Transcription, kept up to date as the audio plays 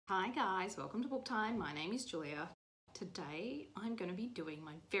Hi guys, welcome to Book Time. My name is Julia. Today I'm going to be doing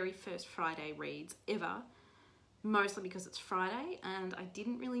my very first Friday reads ever, mostly because it's Friday and I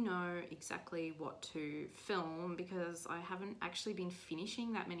didn't really know exactly what to film because I haven't actually been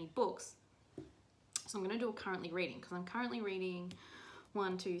finishing that many books. So I'm going to do a currently reading because I'm currently reading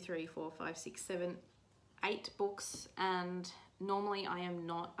 1, 2, 3, 4, 5, 6, 7, 8 books, and normally I am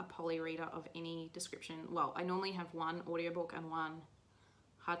not a poly reader of any description. Well, I normally have one audiobook and one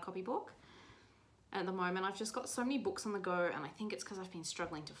hard copy book. At the moment I've just got so many books on the go, and I think it's because I've been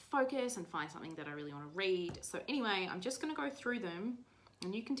struggling to focus and find something that I really want to read. So anyway, I'm just going to go through them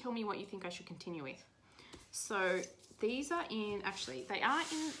and you can tell me what you think I should continue with. So these are in, actually they are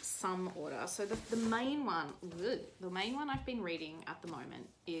in some order. So the main one I've been reading at the moment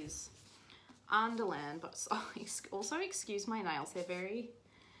is Underland, but also excuse my nails, they're very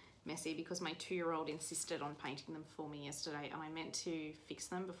messy because my 2-year-old insisted on painting them for me yesterday and I meant to fix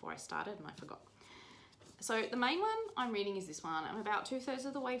them before I started and I forgot. So the main one I'm reading is this one. I'm about 2/3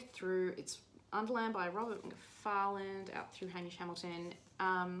 of the way through. It's Underland by Robert Macfarlane, out through Hamish Hamilton.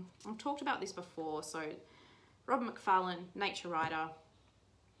 I've talked about this before. So Robert Macfarlane, nature writer.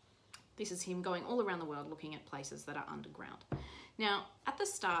 This is him going all around the world looking at places that are underground. Now, at the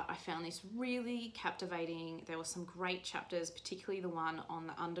start, I found this really captivating. There were some great chapters, particularly the one on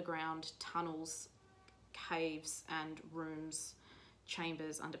the underground tunnels, caves and rooms,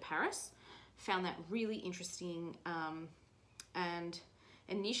 chambers under Paris. Found that really interesting. And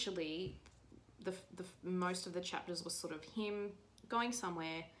initially, most of the chapters was sort of him going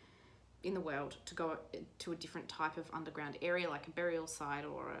somewhere in the world to go to a different type of underground area, like a burial site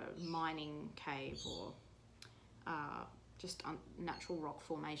or a mining cave or just natural rock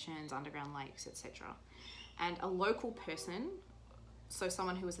formations, underground lakes, etc. And a local person, so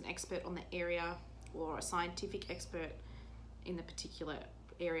someone who was an expert on the area or a scientific expert in the particular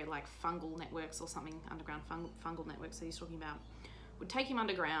area, like fungal networks or something, underground fungal networks that he's talking about, would take him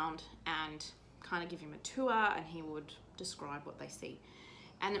underground and kind of give him a tour, and he would describe what they see.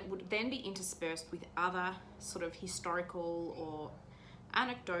 And it would then be interspersed with other sort of historical or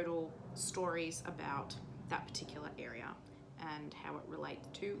anecdotal stories about that particular area and how it relates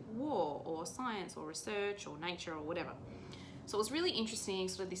to war or science or research or nature or whatever. So it was really interesting,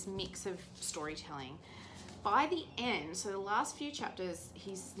 sort of this mix of storytelling. By the end, so the last few chapters,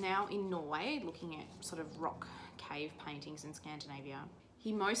 he's now in Norway looking at sort of rock cave paintings in Scandinavia.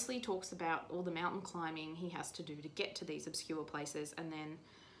 He mostly talks about all the mountain climbing he has to do to get to these obscure places, and then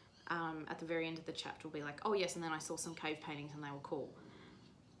at the very end of the chapter will be like, oh yes, and then I saw some cave paintings and they were cool.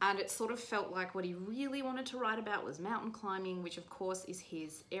 And it sort of felt like what he really wanted to write about was mountain climbing, which of course is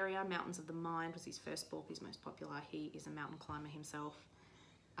his area. Mountains of the Mind was his first book, his most popular. He is a mountain climber himself.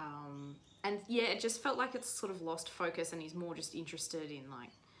 And yeah, it just felt like it's sort of lost focus and he's more just interested in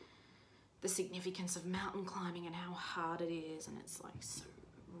like the significance of mountain climbing and how hard it is, and it's like so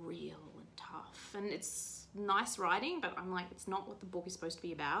real and tough. And it's nice writing, but I'm like, it's not what the book is supposed to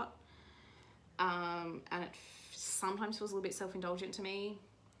be about. And it sometimes feels a little bit self-indulgent to me.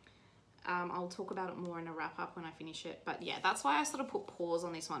 I'll talk about it more in a wrap-up when I finish it. But yeah, that's why I sort of put pause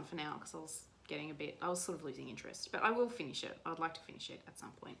on this one for now, because I was sort of losing interest. But I will finish it. I'd like to finish it at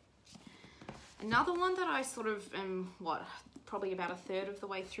some point. Another one that I sort of am, probably about 1/3 of the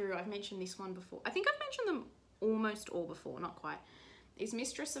way through. I've mentioned this one before. I think I've mentioned them almost all before, not quite. Is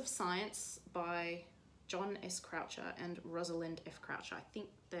Mistress of Science by John S. Croucher and Rosalind F. Croucher. I think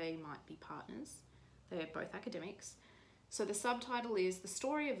they might be partners. They're both academics. So the subtitle is The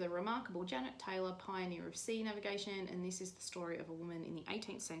Story of the Remarkable Janet Taylor, Pioneer of Sea Navigation, and this is the story of a woman in the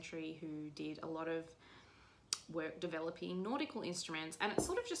 18th century who did a lot of work developing nautical instruments, and it's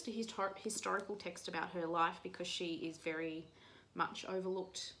sort of just a historical text about her life because she is very much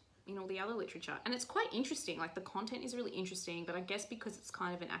overlooked in all the other literature. And it's quite interesting, like the content is really interesting, but I guess because it's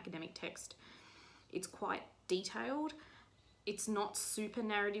kind of an academic text, it's quite detailed. It's not super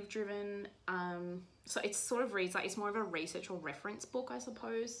narrative driven. So it sort of reads like it's more of a research or reference book, I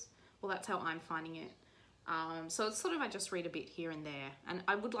suppose. Well, that's how I'm finding it. So it's sort of, I just read a bit here and there, and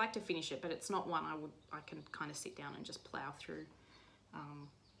I would like to finish it, but it's not one I can kind of sit down and just plow through.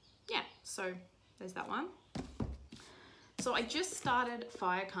 Yeah, so there's that one. So I just started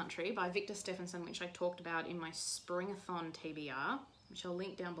Fire Country by Victor Steffensen, which I talked about in my Springathon TBR, which I'll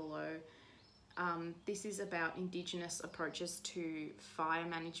link down below. This is about Indigenous approaches to fire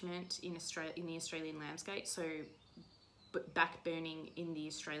management in the Australian landscape. So back burning in the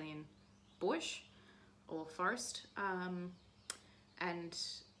Australian bush or forest. And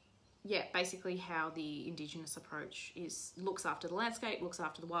yeah, basically how the Indigenous approach looks after the landscape, looks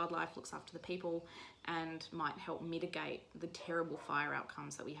after the wildlife, looks after the people, and might help mitigate the terrible fire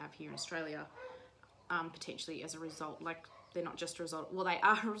outcomes that we have here in Australia, potentially as a result. Like, they're not just a result, well, they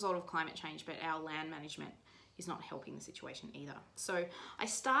are a result of climate change, but our land management is not helping the situation either. So I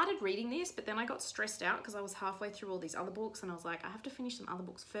started reading this, but then I got stressed out because I was halfway through all these other books, and I was like, I have to finish some other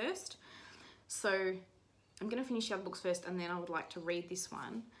books first. So I'm going to finish the other books first, and then I would like to read this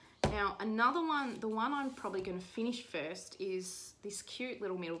one. Now, another one, the one I'm probably going to finish first, is this cute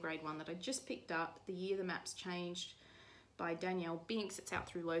little middle grade one that I just picked up, The Year the Maps Changed, by Danielle Binks. It's out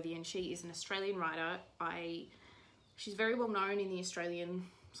through Lothian. She is an Australian writer. She's very well known in the Australian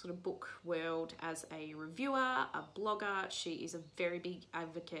sort of book world as a reviewer, a blogger. She is a very big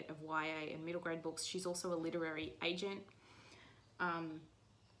advocate of YA and middle grade books. She's also a literary agent, and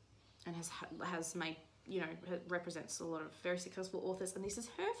has made, you know, represents a lot of very successful authors, and this is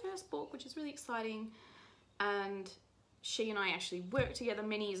her first book, which is really exciting. And she and I actually worked together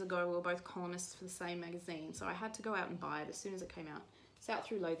many years ago. We were both columnists for the same magazine, so I had to go out and buy it as soon as it came out. It's out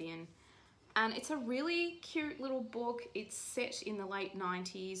through Lothian, and it's a really cute little book. It's set in the late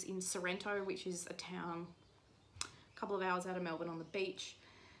 90s in Sorrento, which is a town a couple of hours out of Melbourne on the beach,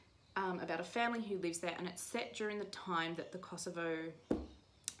 about a family who lives there, and it's set during the time that the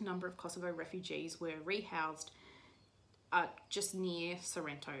number of Kosovo refugees were rehoused just near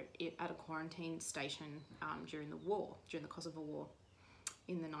Sorrento at a quarantine station during the Kosovo War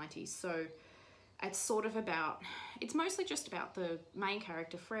in the 90s. So it's sort of about, it's mostly just about the main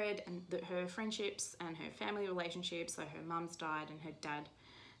character Fred and her friendships and her family relationships. So her mum's died and her dad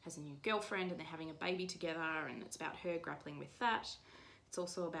has a new girlfriend, and they're having a baby together, and it's about her grappling with that. It's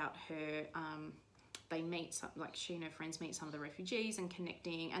also about her, they meet, like she and her friends meet some of the refugees and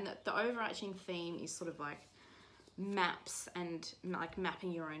connecting, and the overarching theme is sort of like maps and like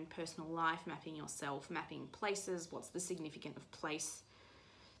mapping your own personal life, mapping yourself, mapping places. What's the significance of place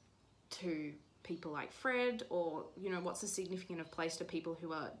to people like Fred, or, you know, what's the significance of place to people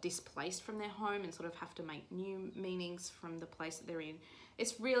who are displaced from their home and sort of have to make new meanings from the place that they're in.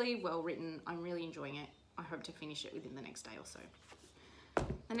 It's really well written. I'm really enjoying it. I hope to finish it within the next day or so.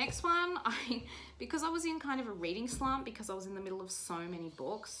 The next one, because I was in kind of a reading slump because I was in the middle of so many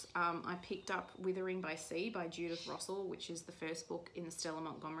books, I picked up Withering-by-Sea by Judith Rosell, which is the first book in the Stella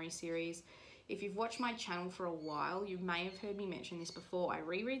Montgomery series. If you've watched my channel for a while, you may have heard me mention this before. I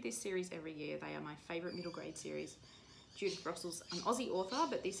reread this series every year. They are my favourite middle grade series. Judith Rosell's an Aussie author,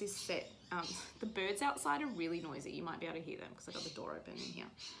 but this is set, the birds outside are really noisy. You might be able to hear them because I got the door open in here.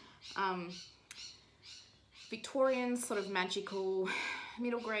 Victorian sort of magical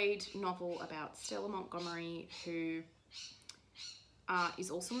middle grade novel about Stella Montgomery, who is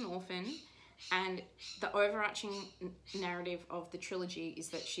also an orphan, and the overarching narrative of the trilogy is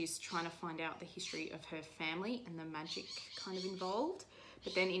that she's trying to find out the history of her family and the magic kind of involved.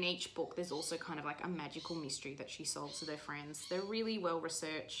 But then in each book there's also kind of like a magical mystery that she solves with her friends. They're really well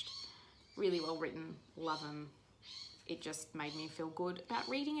researched, really well written, love them. It just made me feel good about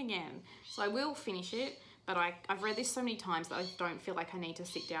reading again. So I will finish it. But I've read this so many times that I don't feel like I need to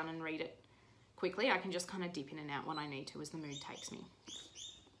sit down and read it quickly. I can just kind of dip in and out when I need to as the mood takes me.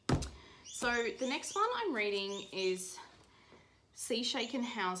 So the next one I'm reading is Seashaken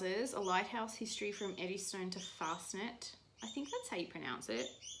Houses, A Lighthouse History from Eddystone to Fastnet. I think that's how you pronounce it.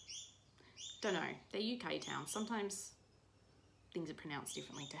 Don't know. They're UK towns. Sometimes things are pronounced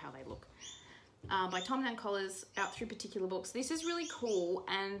differently to how they look. By Tom Nancollas, out through particular books. This is really cool,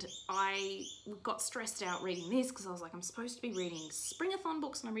 and I got stressed out reading this because I was like, I'm supposed to be reading Springathon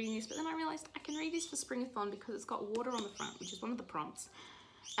books and I'm reading this, but then I realised I can read this for Springathon because it's got water on the front, which is one of the prompts.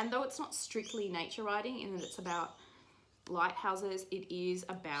 And though it's not strictly nature writing in that it's about lighthouses, it is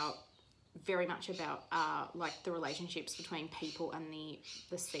about, very much about like the relationships between people and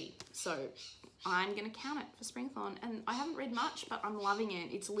the sea. So I'm going to count it for Springathon, and I haven't read much, but I'm loving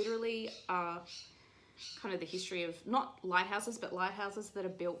it. It's literally kind of the history of not lighthouses, but lighthouses that are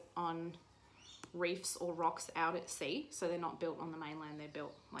built on reefs or rocks out at sea. So they're not built on the mainland, they're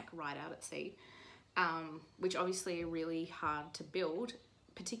built like right out at sea, which obviously are really hard to build,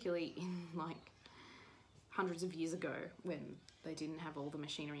 particularly in like hundreds of years ago when they didn't have all the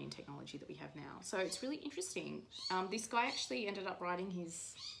machinery and technology that we have now. So it's really interesting. This guy actually ended up writing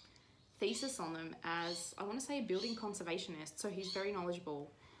his thesis on them as, I want to say, a building conservationist, so he's very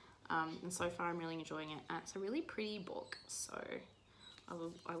knowledgeable, and so far I'm really enjoying it. And it's a really pretty book, so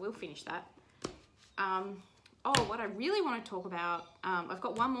I will finish that. Oh, what I really want to talk about, I've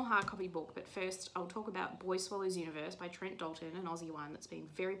got one more hard copy book, but first I'll talk about Boy Swallows Universe by Trent Dalton, an Aussie one that's been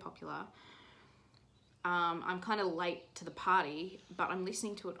very popular. I'm kind of late to the party, but I'm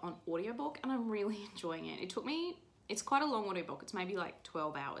listening to it on audiobook and I'm really enjoying it. It took me, it's quite a long audiobook. It's maybe like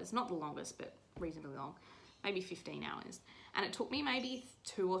 12 hours, not the longest, but reasonably long, maybe 15 hours. And it took me maybe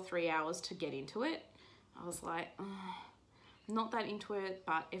 2 or 3 hours to get into it. I was like, oh, not that into it,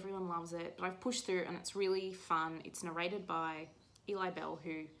 but everyone loves it. But I've pushed through and it's really fun. It's narrated by Eli Bell,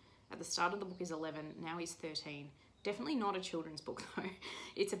 who at the start of the book is 11, now he's 13. Definitely not a children's book though.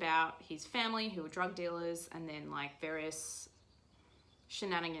 It's about his family who are drug dealers and then like various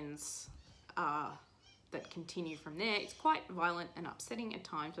shenanigans that continue from there. It's quite violent and upsetting at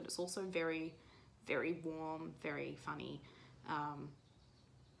times, but it's also very, very warm, very funny.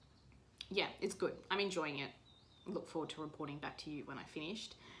 Yeah, it's good. I'm enjoying it. Look forward to reporting back to you when I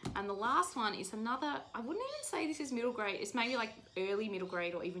finished. And the last one is another, I wouldn't even say this is middle grade, it's maybe like early middle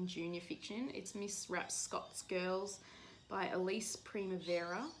grade or even junior fiction. It's Miss Rapscott's Girls by Elise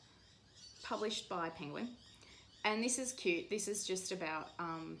Primavera, published by Penguin. And this is cute. This is just about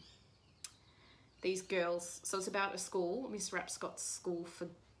these girls. So it's about a school, Miss Rapscott's school for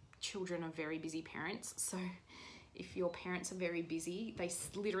children of very busy parents. So if your parents are very busy, they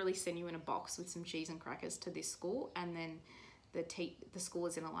literally send you in a box with some cheese and crackers to this school, and then the school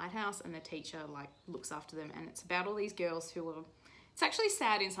is in a lighthouse and the teacher like looks after them. And it's about all these girls who are, it's actually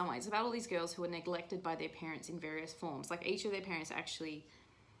sad in some ways, it's about all these girls who are neglected by their parents in various forms. Like each of their parents are actually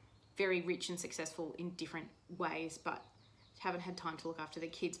very rich and successful in different ways, but haven't had time to look after their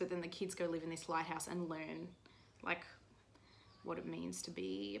kids. But then the kids go live in this lighthouse and learn like what it means to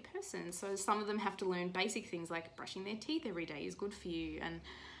be a person. So some of them have to learn basic things like brushing their teeth every day is good for you, and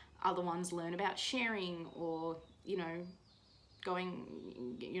other ones learn about sharing or, you know,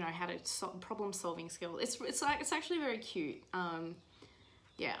 going, you know, how to problem solving skills. It's actually very cute.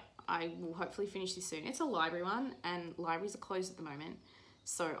 Yeah, I will hopefully finish this soon. It's a library one and libraries are closed at the moment,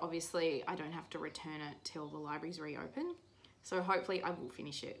 so obviously I don't have to return it till the libraries reopen. So hopefully I will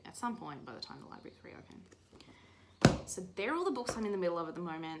finish it at some point by the time the libraries reopen. So they're all the books I'm in the middle of at the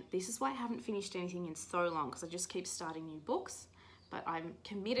moment. This is why I haven't finished anything in so long, because I just keep starting new books. But I'm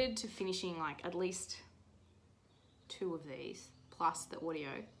committed to finishing like at least 2 of these, plus the audio.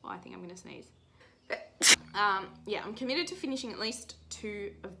 Oh, I think I'm gonna sneeze. Yeah, I'm committed to finishing at least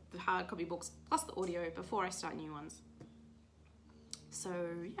 2 of the hard copy books, plus the audio, before I start new ones. So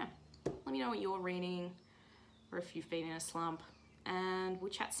yeah, let me know what you're reading, or if you've been in a slump, and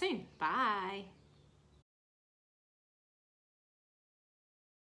we'll chat soon. Bye.